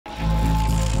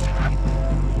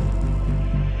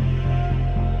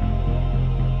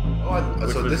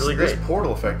which so was this, really great. This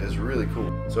portal effect is really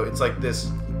cool. So it's like this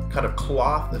kind of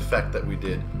cloth effect that we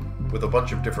did with a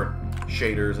bunch of different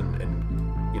shaders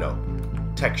and you know,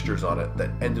 textures on it that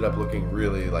ended up looking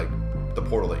really like the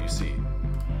portal that you see.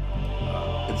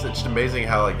 It's just amazing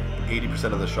how like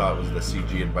 80% of the shot was the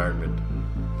CG environment.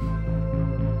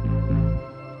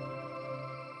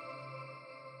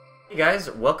 Hey guys,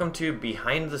 welcome to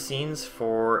Behind the Scenes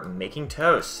for Making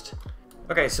Toast.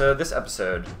 Okay, so this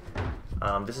episode,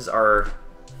 this is our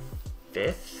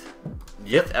fifth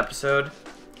episode,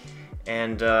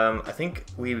 and I think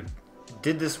we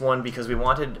did this one because we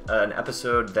wanted an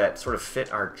episode that sort of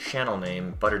fit our channel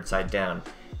name, Buttered Side Down,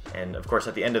 and of course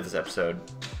at the end of this episode,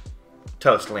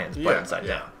 toast lands buttered side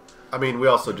down. I mean, we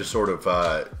also just sort of,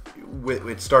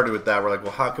 it started with that, we're like,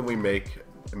 well, how can we make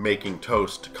making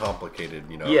toast complicated,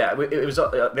 you know? Yeah, it was.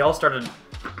 They all started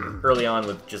early on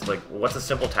with just like, what's a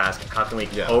simple task? How can we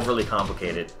overly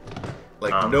complicate it?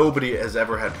 Like nobody has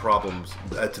ever had problems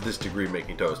to this degree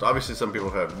making toast. Obviously, some people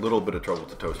have a little bit of trouble with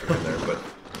the toaster in there, but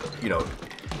you know,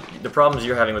 the problems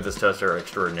you're having with this toaster are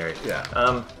extraordinary.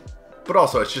 Yeah. But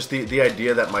also, it's just the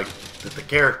idea that that the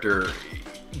character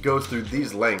goes through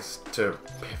these lengths to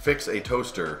fix a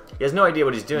toaster. He has no idea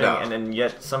what he's doing, and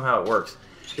yet somehow it works.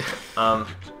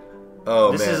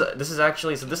 This is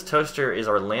actually, so this toaster is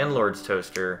our landlord's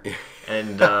toaster,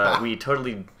 and we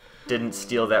totally didn't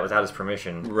steal that without his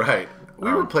permission. Right. We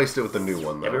replaced it with a new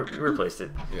one, though. Yeah, we replaced it.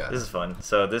 Yeah. This is fun.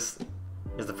 So this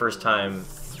is the first time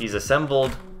he's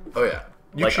assembled. Oh yeah.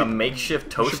 A makeshift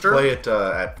toaster. You should play it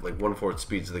at like 1/4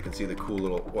 speed so they can see the cool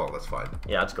little. Well, that's fine.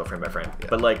 Yeah, I'll just go frame by frame. Yeah.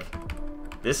 But like,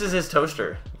 this is his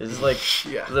toaster. This is like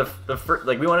the first.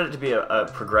 Like we wanted it to be a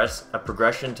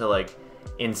progression to like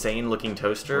insane looking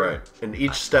toaster. Right. And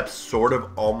each step sort of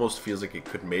almost feels like it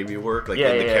could maybe work. Like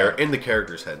in the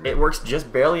character's head. Maybe. It works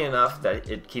just barely enough that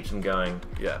it keeps him going.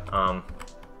 Yeah.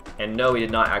 And no, we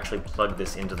did not actually plug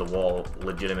this into the wall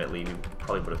legitimately. We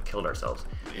probably would have killed ourselves.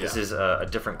 Yeah. This is a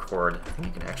different cord. I think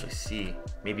you can actually see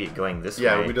maybe it going this way.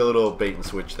 Yeah, we did a little bait and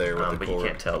switch there with the but cord. You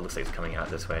can't tell. It looks like it's coming out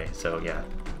this way. So yeah,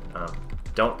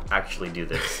 don't actually do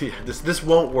this. Yeah, this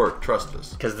won't work. Trust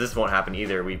us. Because this won't happen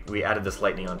either. We added this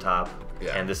lightning on top,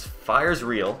 and this fire's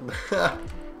real.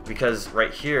 Because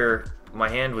right here, my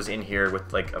hand was in here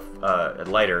with like a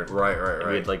lighter. Right. And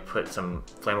we had like put some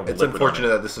flammable It's liquid unfortunate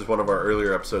on it. that this is one of our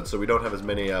earlier episodes, so we don't have as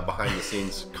many behind the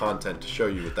scenes content to show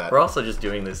you with that. We're also just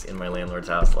doing this in my landlord's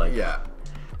house, like that's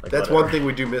whatever. one thing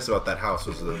we do miss about that house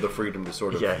was the freedom to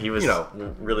sort of he was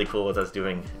really cool with us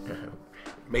doing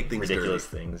make things ridiculous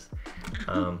things.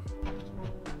 So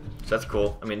that's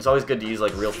cool. I mean, it's always good to use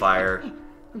like real fire,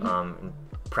 and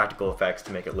practical effects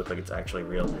to make it look like it's actually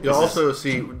real. You'll also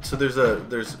see. So there's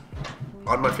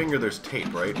on my finger there's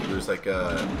tape, right? There's like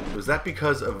was that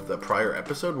because of the prior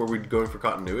episode where we'd going for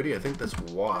continuity? I think that's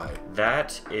why.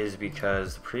 That is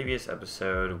because the previous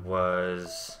episode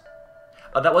was.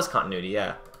 Oh, that was continuity.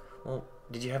 Yeah. Well,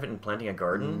 did you have it in planting a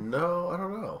garden? No, I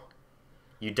don't know.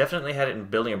 You definitely had it in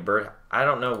building a bird. I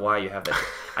don't know why you have that.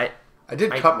 I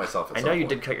did cut myself. I know you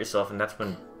did cut yourself, and that's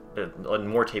when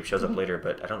more tape shows up later.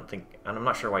 But I'm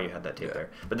not sure why you had that tape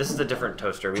there. But this is a different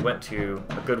toaster. We went to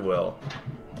a Goodwill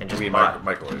and just bought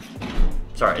microwave.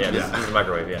 Sorry, this is a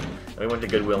microwave. Yeah, and we went to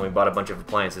Goodwill and we bought a bunch of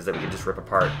appliances that we could just rip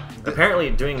apart.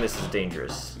 Apparently, doing this is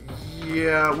dangerous.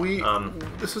 Yeah,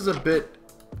 this was a bit.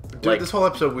 Dude, this whole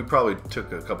episode we probably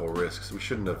took a couple risks. We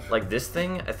shouldn't have. Like this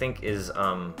thing, I think is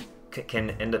can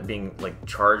end up being like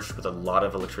charged with a lot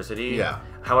of electricity. Yeah.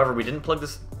 However, we didn't plug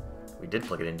this. We did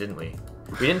plug it in, didn't we?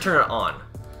 We didn't turn it on.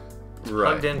 Right.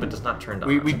 Plugged in, but does not turned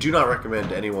on. We do not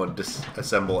recommend anyone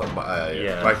disassemble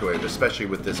a microwave, especially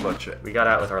with this much. We got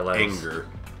out with our lives. Anger.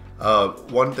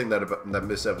 One thing that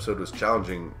this episode was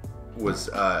challenging was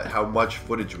how much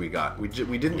footage we got. We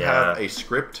didn't have a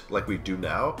script like we do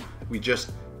now. We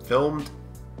just filmed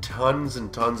tons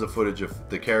and tons of footage of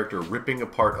the character ripping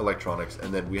apart electronics,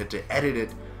 and then we had to edit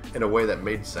it in a way that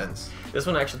made sense. This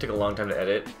one actually took a long time to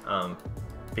edit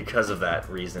because of that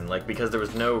reason. Like, because there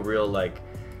was no real like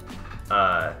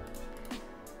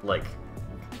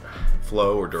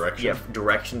flow or direction. Yeah,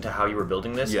 direction to how you were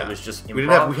building this. Yeah. It was just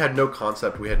improv. We had no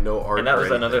concept. We had no art. And that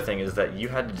was another thing, is that you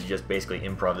had to just basically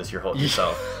improv this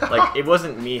yourself. Like, it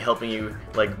wasn't me helping you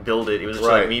like build it. It was just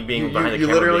like me being behind the camera.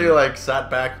 You literally like sat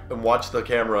back and watched the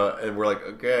camera, and we're like,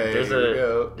 okay, here we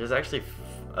go. There's actually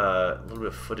a little bit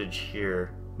of footage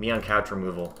here. Me on couch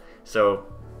removal. So.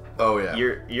 Oh yeah.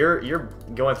 You're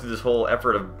going through this whole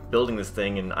effort of building this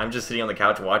thing, and I'm just sitting on the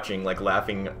couch watching, like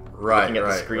laughing, looking at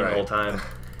the screen the whole time.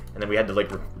 And then we had to like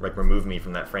remove me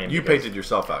from that frame. You painted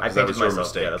yourself out. I painted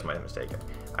myself. Yeah, that's my mistake.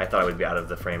 I thought I would be out of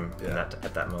the frame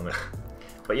at that moment.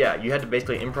 But yeah, you had to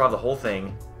basically improv the whole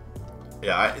thing,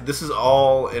 Yeah, this is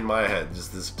all in my head,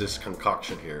 just this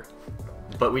concoction here.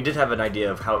 But we did have an idea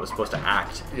of how it was supposed to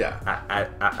act. Yeah.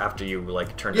 After you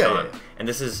like turned it on. And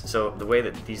this is so the way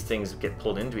that these things get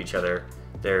pulled into each other.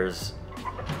 There's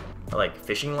like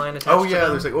fishing line attached. Oh to yeah,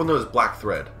 them. there's like no, it's black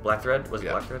thread. Black thread? Was it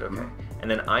black thread? Okay. And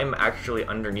then I'm actually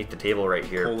underneath the table right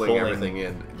here, pulling everything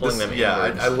in. Pulling them in.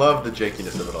 Yeah, I love the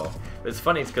jankiness of it all. It's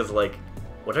funny, it's because like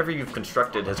whatever you've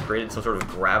constructed has created some sort of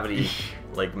gravity,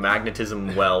 like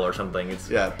magnetism well or something. It's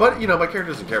yeah, but you know my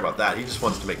character doesn't care about that. He just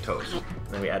wants to make toast. And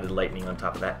then we added lightning on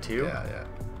top of that too. Yeah.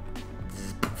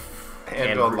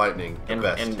 Hand-on lightning, the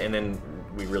best. And then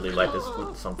we really light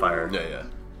this on fire. Yeah.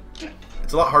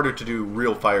 It's a lot harder to do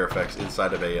real fire effects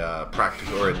inside of a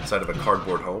practical or inside of a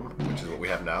cardboard home, which is what we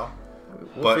have now.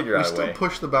 We'll figure out a way. We still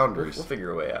push the boundaries. We'll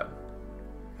figure a way out.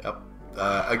 Yep.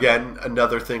 Again,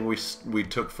 another thing we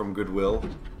took from Goodwill,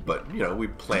 but you know we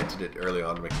planted it early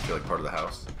on to make it feel like part of the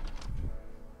house.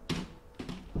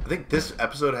 I think this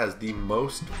episode has the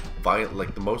most violent,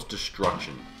 like the most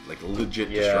destruction, like legit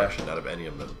destruction out of any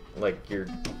of them. Like you're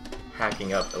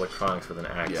hacking up electronics with an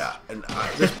axe. Yeah, and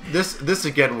this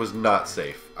again was not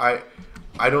safe.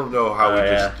 I don't know how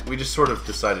we just sort of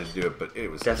decided to do it, but it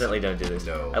was definitely don't do this.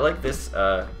 No. I like this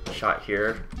shot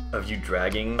here of you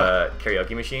dragging a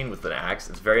karaoke machine with an axe.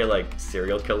 It's very like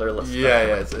serial killer.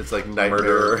 Yeah. It's like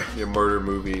nightmare, murder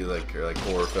movie, like or like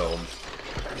horror film.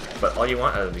 But all you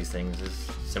want out of these things is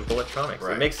simple electronics.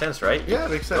 Right. It makes sense, right? Yeah,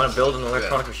 it makes sense. You want to build an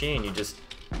electronic machine, you just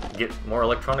get more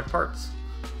electronic parts.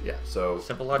 Yeah. So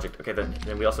simple logic. Okay,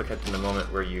 then we also kept in the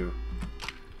moment where you.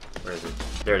 Where is it?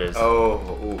 There it is.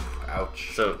 Oh, oof,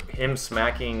 ouch. So him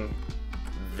smacking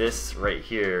this right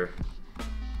here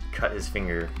cut his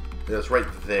finger. It's right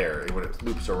there when it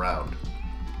loops around.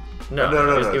 No.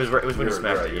 It was when you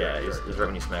smacked it. Yeah, It was right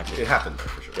when you smacked it. It happened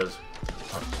for sure. It goes.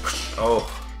 Oh.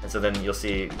 And so then you'll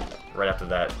see right after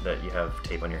that you have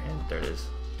tape on your hand. There it is.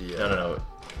 Yeah. No.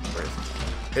 Where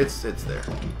is it? It's there.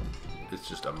 It's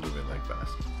just I'm moving like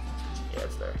fast. Yeah,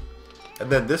 it's there.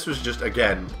 And then this was just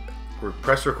again.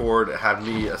 Press record, had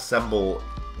me assemble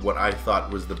what I thought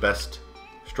was the best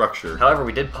structure. However,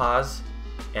 we did pause,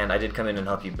 and I did come in and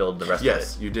help you build the rest of it.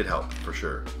 Yes, you did help, for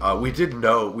sure.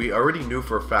 We already knew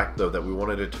for a fact, though, that we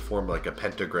wanted it to form like a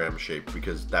pentagram shape,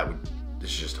 because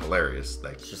it's just hilarious.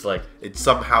 Like, it's just like...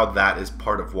 somehow that is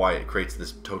part of why it creates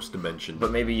this toast dimension.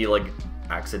 But maybe you, like,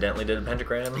 accidentally did a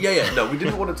pentagram? Yeah, no, we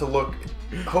didn't want it to look...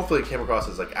 Hopefully it came across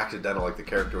as, like, accidental, like the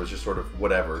character was just sort of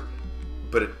whatever.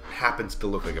 But it happens to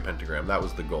look like a pentagram. That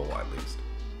was the goal, at least.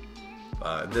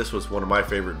 This was one of my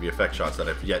favorite VFX shots that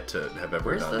I've yet to have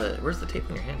ever done. Where's the tape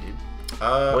on your hand, dude?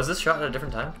 Was this shot at a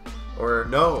different time? Or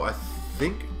no, I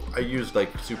think I used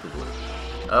like super glue.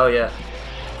 Oh yeah.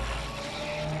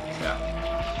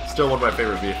 Yeah. Still one of my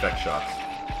favorite VFX shots.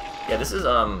 Yeah, this is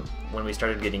when we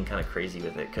started getting kind of crazy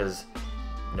with it because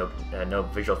no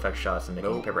visual effects shots and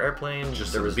making paper airplanes.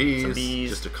 Just there was bees, some bees.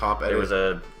 Just a comp edit. There was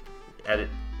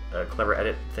a clever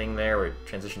edit thing there where it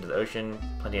transitioned to the ocean.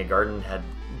 Planting a garden had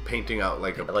painting out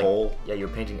like a pole. Yeah, we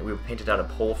painted out a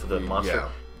pole for the monster. Yeah.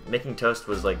 Making Toast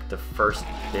was like the first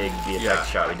big VFX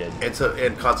shot we did.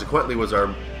 And consequently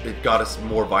it got us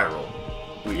more viral.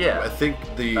 I think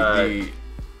the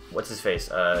what's his face?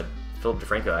 Philip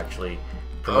DeFranco actually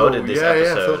promoted this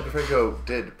episode. Yeah, Philip DeFranco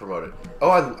did promote it.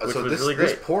 Oh, so this really great.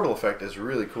 This portal effect is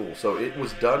really cool. So it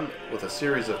was done with a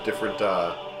series of different.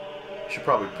 Should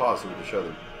probably pause so we can show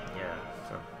them. Yeah,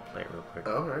 so play it real quick.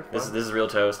 Oh, all right. This is real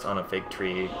Toast on a fake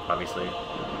tree, obviously.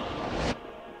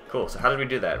 Cool. So how did we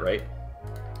do that? Right?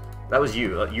 That was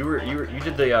you. You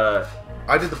did the.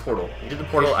 I did the portal. You did the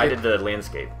portal. I did the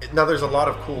landscape. Now there's a lot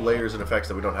of cool layers and effects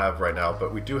that we don't have right now,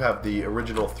 but we do have the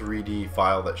original 3D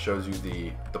file that shows you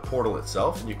the portal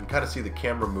itself, and you can kind of see the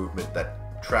camera movement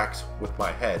that tracks with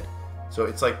my head. So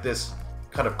it's like this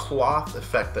kind of cloth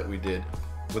effect that we did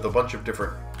with a bunch of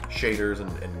different shaders and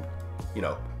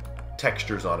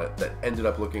textures on it that ended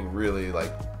up looking really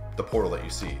like the portal that you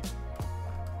see.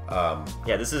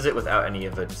 Yeah, this is it without any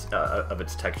of its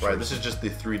textures. Right, this is just the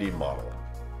 3D model.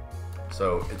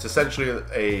 So it's essentially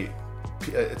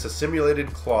it's a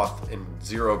simulated cloth in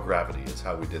zero gravity is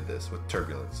how we did this with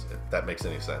turbulence, if that makes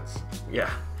any sense. Yeah.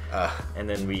 And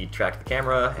then we tracked the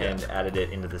camera and added it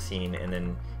into the scene, and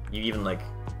then you even like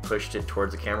pushed it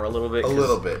towards the camera a little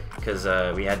bit. Because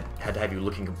we had to have you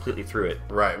looking completely through it.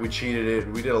 Right, we cheated it.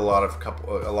 We did a lot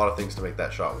of things to make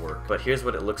that shot work. But here's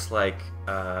what it looks like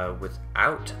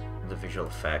without the visual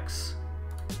effects.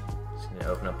 Just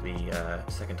gonna open up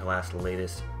the second to last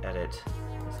latest edit.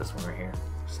 It's this one right here.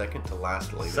 Second to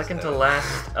last latest. Second to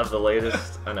last of the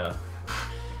latest. I know.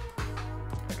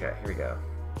 Okay, here we go.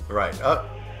 Right.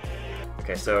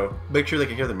 Okay, so Make sure they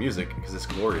can hear the music because it's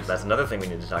glorious. that's another thing we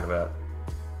need to talk about.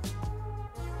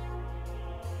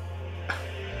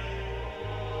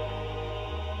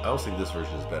 I almost think this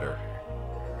version is better.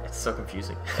 It's so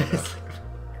confusing.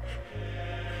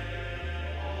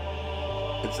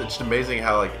 It's just amazing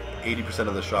how like 80%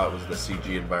 of the shot was the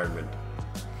CG environment.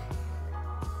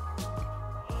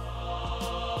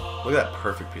 Look at that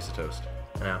perfect piece of toast.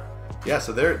 I know. Yeah,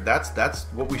 so that's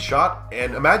what we shot,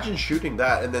 and imagine shooting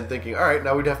that and then thinking, all right,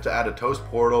 now we'd have to add a toast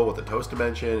portal with a toast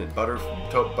dimension and butterfly.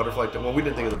 Well, we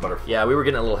didn't think of the butterfly. Yeah, we were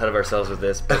getting a little ahead of ourselves with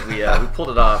this, but we pulled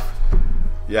it off.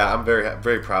 Yeah, I'm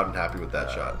very proud and happy with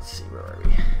that shot. Let's see, where are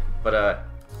we? But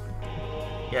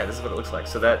yeah, this is what it looks like.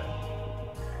 So that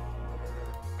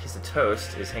piece of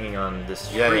toast is hanging on this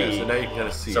tree. Yeah. So now you can kind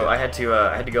of see. So it. I had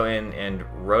to go in and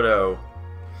roto,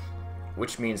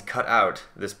 which means cut out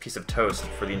this piece of toast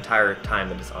for the entire time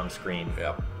that it's on screen.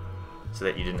 Yeah. So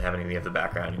that you didn't have anything of the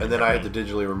background. And then I had to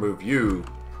digitally remove you.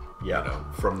 Yeah. You know,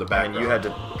 from the background. And you had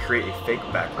to create a fake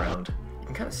background. You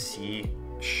can kind of see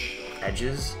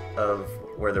edges of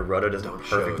where the roto doesn't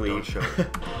perfectly don't show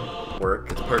it.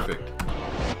 work. It's perfect.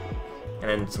 And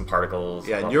then some particles.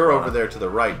 Yeah, and blah, you're blah, over blah. there to the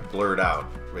right, blurred out,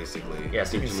 basically. Yeah,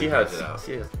 so you can Digitally see how printed out.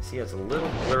 see how it's a little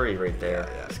blurry right there.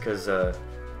 Yeah. It's because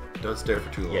Don't stare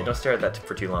for too long. yeah, don't stare at that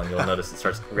for too long. You'll notice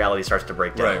reality starts to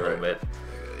break down a little bit.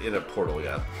 In a portal,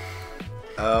 yeah.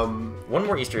 One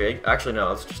more Easter egg. Actually, no.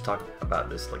 Let's just talk about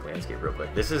this like landscape real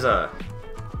quick. This is this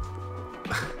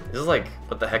is like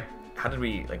what the heck? How did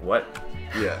we like what?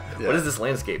 Yeah. What is this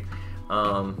landscape?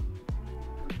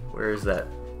 Where is that?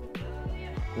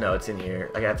 No, it's in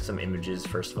here. I have some images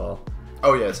first of all.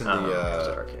 Oh yeah, it's in the.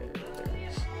 Okay,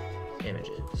 there's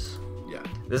images. Yeah.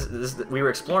 This we were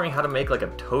exploring how to make like a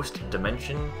toast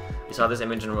dimension. We saw this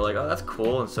image and we're like, oh, that's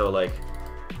cool. And so like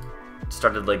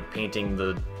started like painting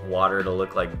the water to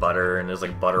look like butter, and there's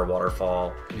like butter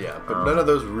waterfall. Yeah, but none of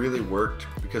those really worked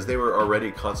because they were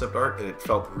already concept art and it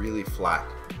felt really flat.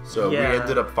 So Yeah. we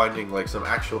ended up finding like some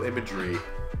actual imagery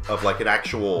of like an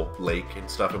actual lake and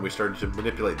stuff, and we started to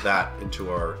manipulate that into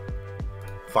our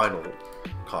final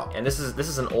comp. And this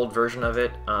is an old version of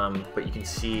it, but you can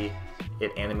see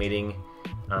it animating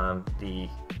and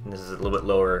this is a little bit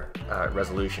lower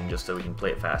resolution just so we can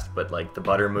play it fast. But like the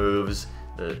butter moves,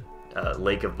 the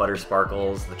lake of butter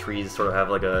sparkles, the trees sort of have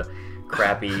like a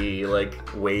crappy like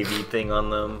wavy thing on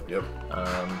them. Yep.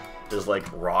 There's like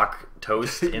rock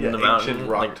toast in Yeah, the mountain. ancient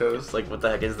rock like, toast. It's like what the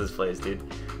heck is this place, dude?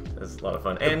 It's a lot of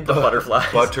fun. And the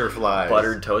butterflies. Butterflies.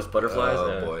 Buttered toast butterflies.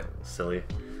 Oh, Yeah, boy. silly.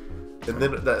 And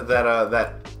then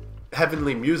that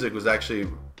heavenly music was actually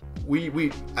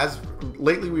we as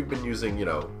lately we've been using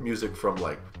music from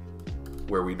like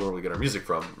where we normally get our music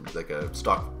from, like a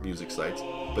stock music sites,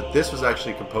 but this was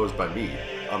actually composed by me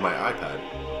on my iPad.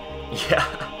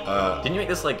 Yeah. Did you make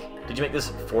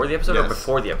this for the episode or Yes.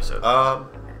 before the episode?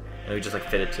 And we just like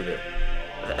fit it to the.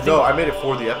 No, I made it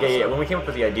for the episode. Yeah. When we came up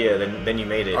with the idea, then you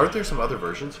made it. Aren't there some other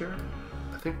versions here?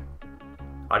 I think.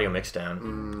 Audio mix down.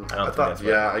 I don't think thought, that's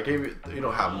yeah, I gave you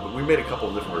half, but we made a couple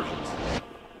of different versions.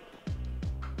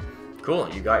 Cool.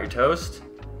 You got your toast,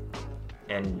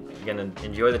 and you're gonna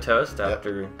enjoy the toast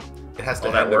after. It has to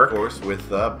all that end, work. of course, with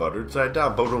buttered side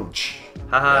down. Boom.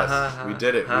 Ha ha Yes, ha ha. we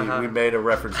did it. Ha, ha. We made a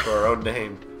reference to our own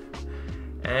name.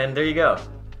 And there you go.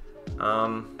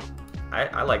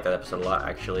 I like that episode a lot,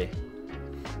 actually.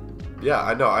 Yeah,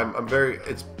 I know. I'm very.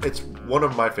 It's one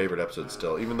of my favorite episodes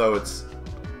still, even though it's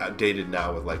outdated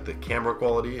now with like the camera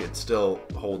quality. It still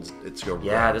holds its own.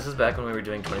 Yeah, this is back when we were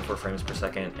doing 24 frames per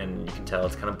second, and you can tell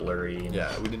it's kind of blurry. And,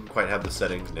 Yeah, we didn't quite have the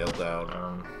settings nailed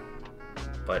down.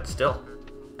 But still.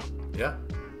 Yeah.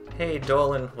 Hey,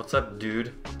 Dolan, what's up,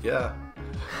 dude? Yeah.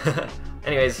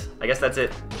 Anyways, I guess that's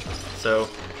it. So,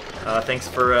 thanks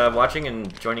for watching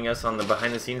and joining us on the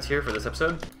behind the scenes here for this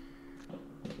episode.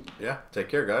 Yeah. Take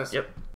care, guys. Yep.